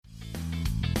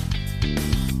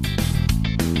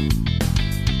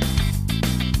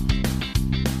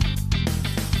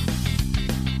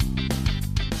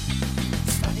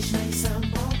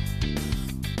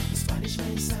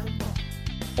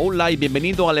Hola y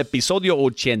bienvenido al episodio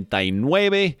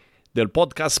 89 del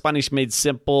podcast Spanish Made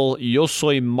Simple. Yo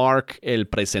soy Mark, el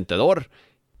presentador,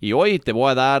 y hoy te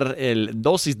voy a dar el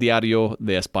dosis diario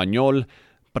de español,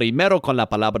 primero con la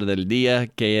palabra del día,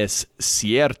 que es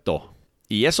cierto.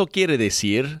 Y eso quiere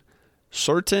decir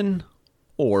certain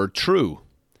or true.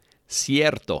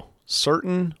 Cierto,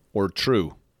 certain or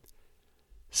true.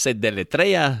 Se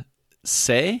deletrea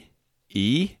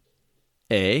C-I-E-R-T-O.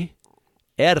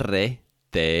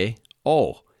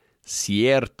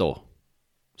 Cierto.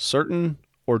 Certain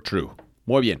or true.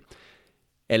 Muy bien.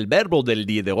 El verbo del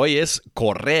día de hoy es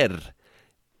correr.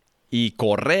 Y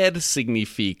correr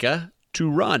significa to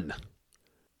run.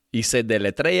 Y se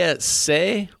deletrea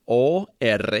C-O-R-R-E-R.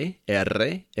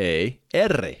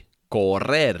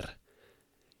 Correr.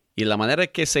 Y la manera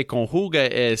que se conjuga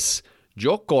es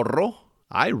yo corro,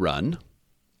 I run.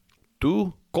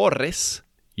 Tú corres,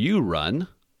 you run.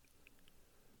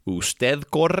 Usted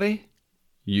corre,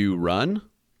 you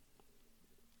run.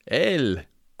 Él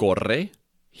corre,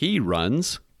 he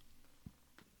runs.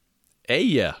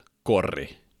 Ella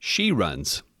corre, she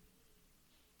runs.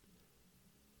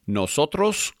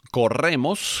 Nosotros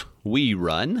corremos, we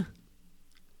run.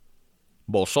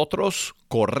 Vosotros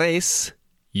corréis,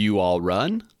 you all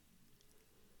run.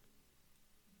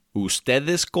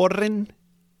 Ustedes corren,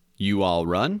 you all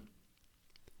run.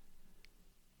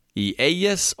 Y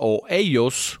ellas o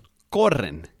ellos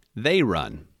corren, they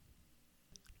run.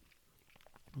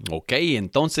 Ok,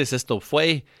 entonces esto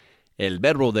fue el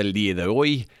verbo del día de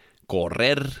hoy,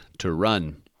 correr, to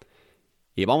run.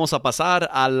 Y vamos a pasar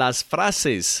a las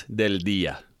frases del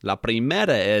día. La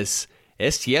primera ¿es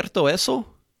cierto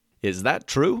eso? Is that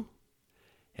true?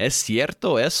 ¿Es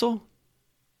cierto eso?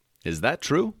 Is that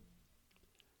true?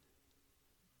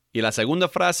 Y la segunda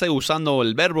frase usando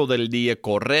el verbo del día,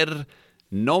 correr,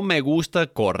 no me gusta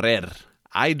correr.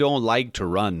 I don't like to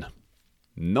run.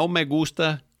 No me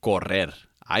gusta correr.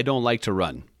 I don't like to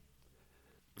run.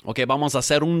 Ok, vamos a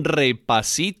hacer un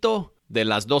repasito de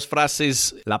las dos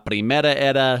frases. La primera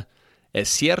era, ¿es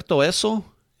cierto eso?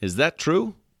 Is that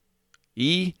true?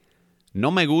 Y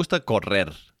no me gusta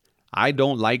correr. I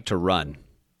don't like to run.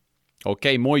 Ok,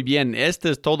 muy bien. Este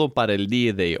es todo para el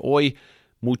día de hoy.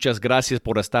 Muchas gracias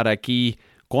por estar aquí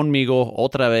conmigo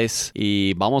otra vez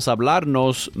y vamos a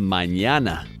hablarnos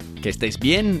mañana. Que estés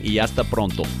bien y hasta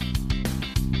pronto.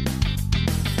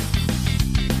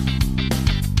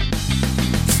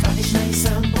 Spanish